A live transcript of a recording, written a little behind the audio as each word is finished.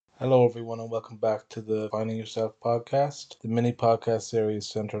Hello, everyone, and welcome back to the Finding Yourself podcast, the mini podcast series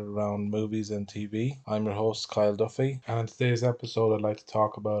centered around movies and TV. I'm your host, Kyle Duffy, and in today's episode, I'd like to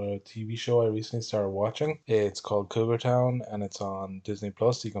talk about a TV show I recently started watching. It's called Cougar Town, and it's on Disney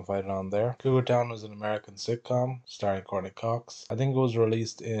Plus. You can find it on there. Cougar Town was an American sitcom starring Courtney Cox. I think it was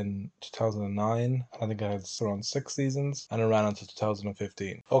released in 2009. I think it has around 6 seasons, and it ran until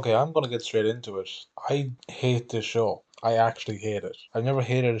 2015. Okay, I'm going to get straight into it. I hate this show. I actually hate it. I've never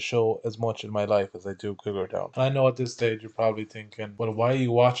hated a show as much in my life as I do Cougar Town. And I know at this stage you're probably thinking, well, why are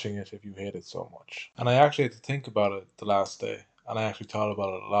you watching it if you hate it so much? And I actually had to think about it the last day. And I actually thought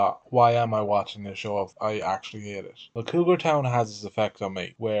about it a lot. Why am I watching this show if I actually hate it? Well, Cougar Town has this effect on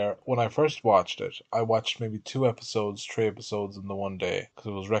me where when I first watched it, I watched maybe 2 episodes, 3 episodes in the one day because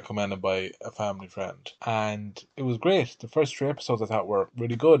it was recommended by a family friend. And it was great. The first 3 episodes I thought were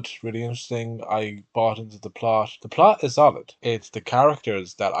really good, really interesting. I bought into the plot. The plot is solid. It's the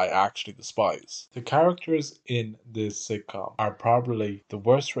characters that I actually despise. The characters in this sitcom are probably the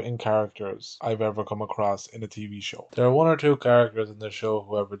worst written characters I've ever come across in a TV show. There are one or two characters in the show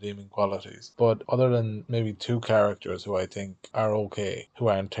who have redeeming qualities, but other than maybe two characters who I think are okay, who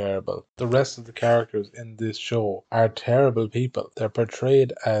aren't terrible, the rest of the characters in this show are terrible people. They're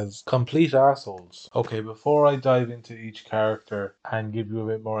portrayed as complete assholes. Okay, before I dive into each character and give you a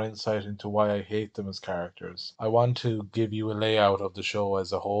bit more insight into why I hate them as characters, I want to give you a layout of the show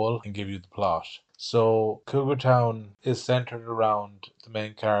as a whole and give you the plot. So, Cougar Town is centered around the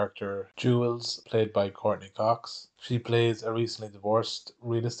main character, Jules, played by Courtney Cox. She plays a recently divorced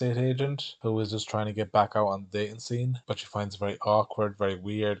real estate agent who is just trying to get back out on the dating scene, but she finds it very awkward, very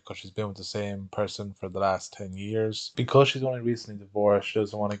weird because she's been with the same person for the last 10 years. Because she's only recently divorced, she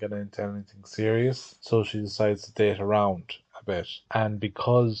doesn't want to get into anything serious, so she decides to date around a bit. And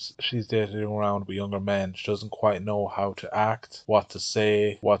because she's dating around with younger men, she doesn't quite know how to act, what to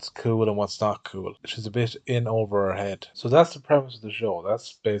say, what's cool and what's not cool. She's a bit in over her head. So that's the premise of the show.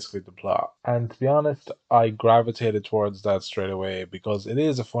 That's basically the plot. And to be honest, I gravitated towards that straight away because it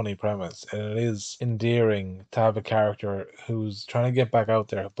is a funny premise and it is endearing to have a character who's trying to get back out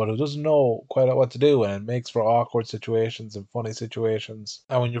there but who doesn't know quite what to do, and it makes for awkward situations and funny situations.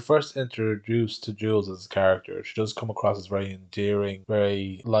 And when you're first introduced to Jules as a character, she does come across as very endearing,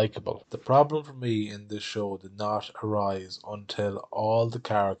 very likable. The problem for me in this show did not arise until all the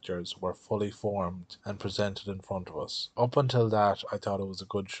characters were fully formed and presented in front of us. Up until that, I thought it was a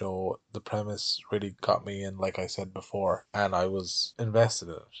good show. The premise really got me in, like I said before, and I was invested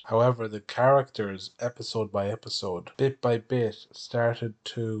in it. However, the characters, episode by episode, bit by bit, started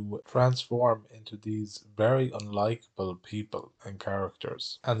to transform into these very unlikable people and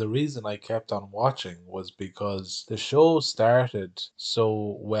characters. And the reason I kept on watching was because the show started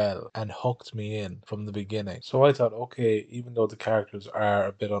so well and hooked me in from the beginning. So I thought, okay, even though the characters are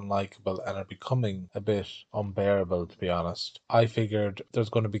a bit unlikable and are becoming a bit unbearable, to be honest, I figured there's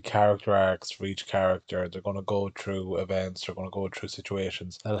going to be character arcs for each character. They're going to go through events, they're going to go through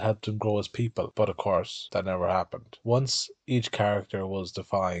situations that'll help them grow as people. But of course, that never happened. Once each character was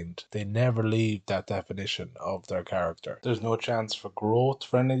defined, they never leave that definition of their character. There's no chance for growth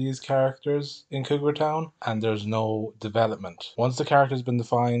for any of these characters in Cougar Town, and there's no development. Once the character's been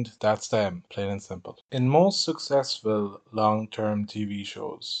defined, that's them, plain and simple. In most successful long-term TV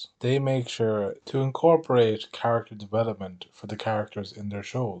shows, they make sure to incorporate character development for the characters in their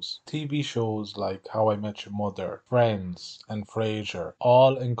shows. TV shows like How I Met Your Mother, Friends, and Frasier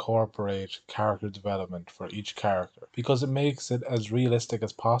all incorporate character development for each character because it makes it as realistic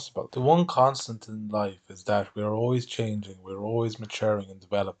as possible. The one constant in life is that we're always changing, we're always maturing and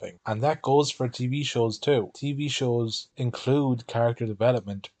developing, and that goes for TV shows too. TV shows include character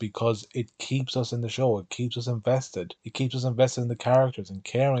development because it keeps us in the show, it keeps us invested, in the characters and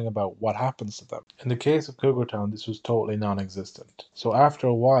caring about what happens to them. In the case of Cougar Town, this was totally non-existent. So after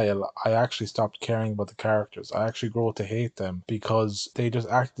a while, I actually stopped caring about the characters. I actually grew to hate them because they just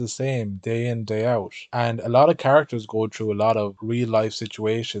act the same day in, day out. And a lot of characters go through a lot of real life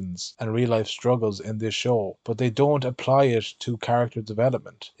situations and real life struggles in this show, but they don't apply it to character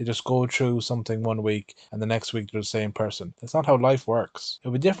development. They just go through something one week and the next week they're the same person. That's not how life works. It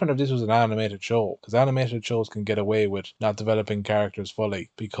would be different if this was an animated show, because animated shows can get away with not developing characters fully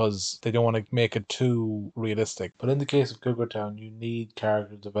because they don't want to make it too realistic. But in the case of Cougar Town, you need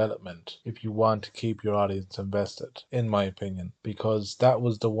character development if you want to keep your audience invested, in my opinion, because that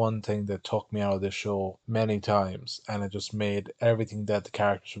was the one thing that took me out of this show many times, and it just made everything that the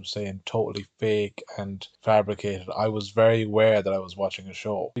characters were saying totally fake and fabricated. I was very aware that I was watching a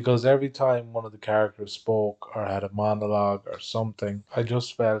show because every time one of the characters spoke or had a monologue or something. I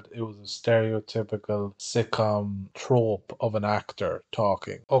just felt it was a stereotypical sitcom trope of an actor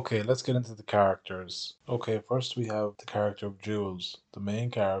talking. Okay, let's get into the characters. Okay, first we have the character of Jules, the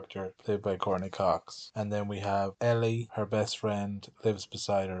main character, played by Courtney Cox. And then we have Ellie, her best friend, lives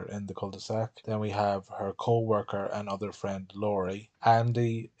beside her in the cul-de-sac. Then we have her co-worker and other friend, Laurie.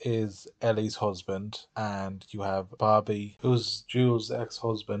 Andy is Ellie's husband, and you have Bobby, who's Jules'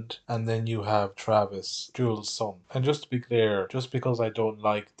 ex-husband, and then you have Travis, Jules' son. And just to be clear, just because I don't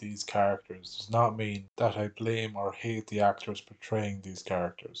like these characters does not mean that I blame or hate the actors portraying these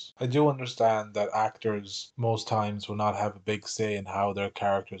characters. I do understand that actors most times will not have a big say in how their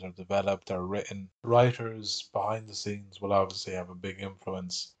characters are developed or written. Writers behind the scenes will obviously have a big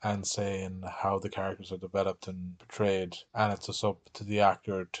influence and say in how the characters are developed and portrayed, and it's just up to the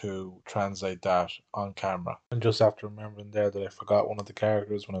actor to translate that on camera. And just after remembering there that I forgot one of the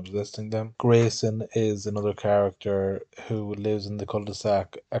characters when I was listing them, Grayson is another character who lives in the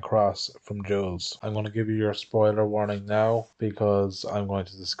cul-de-sac across from Jules. I'm going to give you your spoiler warning now because I'm going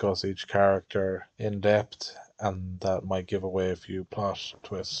to discuss each character in depth, and that might give away a few plot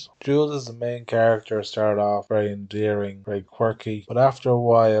twists. Jules is the main character, started off very endearing, very quirky, but after a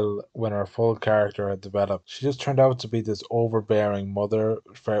while, when her full character had developed, she just turned out to be this overbearing mother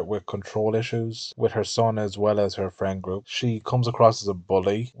with control issues with her son as well as her friend group. She comes across as a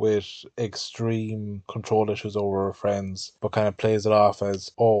bully with extreme control issues over her friends, but kind of plays it off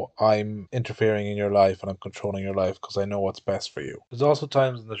as, oh, I'm interfering in your life and I'm controlling your life because I know what's best for you. There's also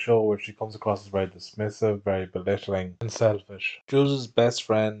times in the show where she comes across as very dismissive, very belittling, and selfish. Jules's best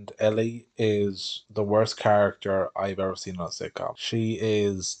friend, Ellie, is the worst character I've ever seen on a sitcom. She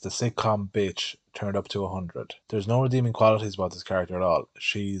is the sitcom bitch turned up to 100. There's no redeeming qualities about this character at all.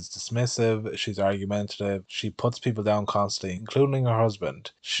 She's dismissive, she's argumentative, she puts people down constantly, including her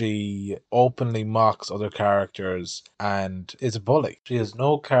husband. She openly mocks other characters and is a bully. She has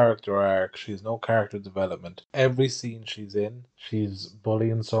no character arc, she has no character development. Every scene she's in, she's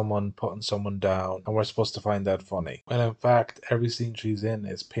bullying someone, putting someone down, and we're supposed to find that funny. When in fact, every scene she's in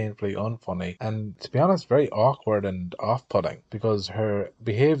is painfully unfunny, and to be honest, very awkward and off-putting because her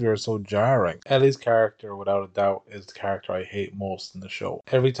behavior is so jarring. Ellie's character, without a doubt, is the character I hate most in the show.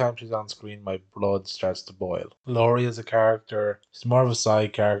 Every time she's on screen, my blood starts to boil. Laurie is a character, she's more of a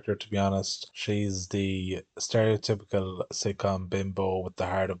side character, to be honest. She's the stereotypical sitcom bimbo with the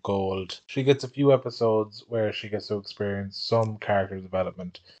heart of gold. She gets a few episodes where she gets to experience some character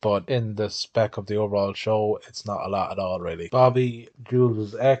development, but in the spec of the overall show, it's not a lot at all, really. Bobby,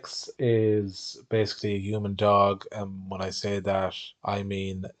 Jules' ex, is basically a human dog, and when I say that, I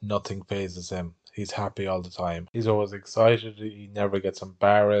mean nothing phases him. He's happy all the time. He's always excited. He never gets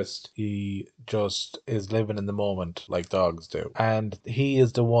embarrassed. He just is living in the moment like dogs do. And he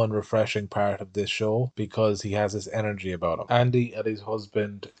is the one refreshing part of this show because he has this energy about him. Andy, Eddie's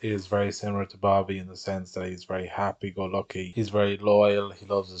husband, is very similar to Bobby in the sense that he's very happy-go-lucky. He's very loyal. He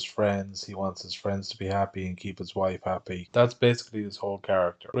loves his friends. He wants his friends to be happy and keep his wife happy. That's basically his whole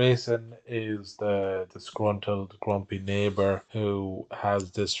character. Grayson is the disgruntled, grumpy neighbor who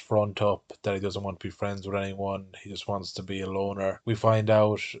has this front up that he doesn't want to be friends with anyone. He just wants to be a loner. We find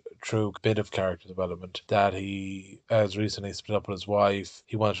out through a bit of character development that he has recently split up with his wife.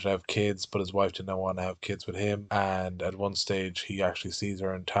 He wanted to have kids, but his wife didn't want to have kids with him. And at one stage, he actually sees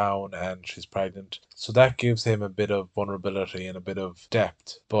her in town and she's pregnant. So that gives him a bit of vulnerability and a bit of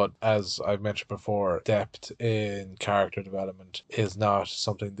depth. But as I've mentioned before, depth in character development is not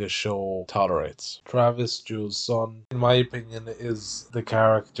something this show tolerates. Travis, Jules' son, in my opinion, is the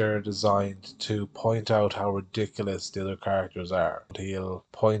character designed to point out how ridiculous the other characters are. He'll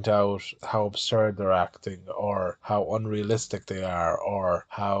point out how absurd they're acting, or how unrealistic they are, or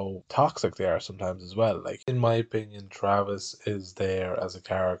how toxic they are sometimes as well. Like, in my opinion, Travis is there as a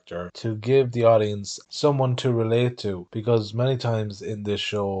character to give the audience someone to relate to, because many times in this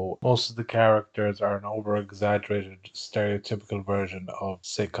show, most of the characters are an over-exaggerated, stereotypical version of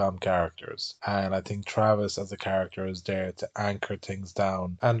sitcom characters. And I think Travis as a character is there to anchor things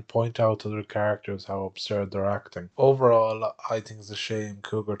down and point out to other characters how absurd they're acting. Overall, I think it's a shame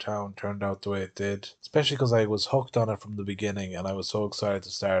Cougar Town turned out the way it did, especially because I was hooked on it from the beginning and I was so excited to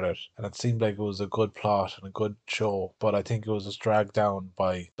start it. And it seemed like it was a good plot and a good show, but I think it was just dragged down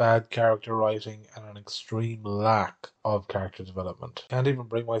by bad character writing and an extreme lack of character development. Can't even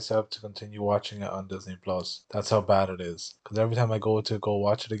bring myself to continue watching it on Disney Plus. That's how bad it is. Because every time I go to go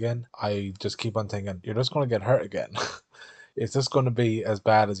watch it again, I just keep on thinking, you're just going to get hurt again. It's just going to be as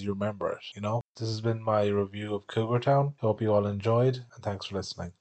bad as you remember it, you know? This has been my review of Cougar Town. Hope you all enjoyed, and thanks for listening.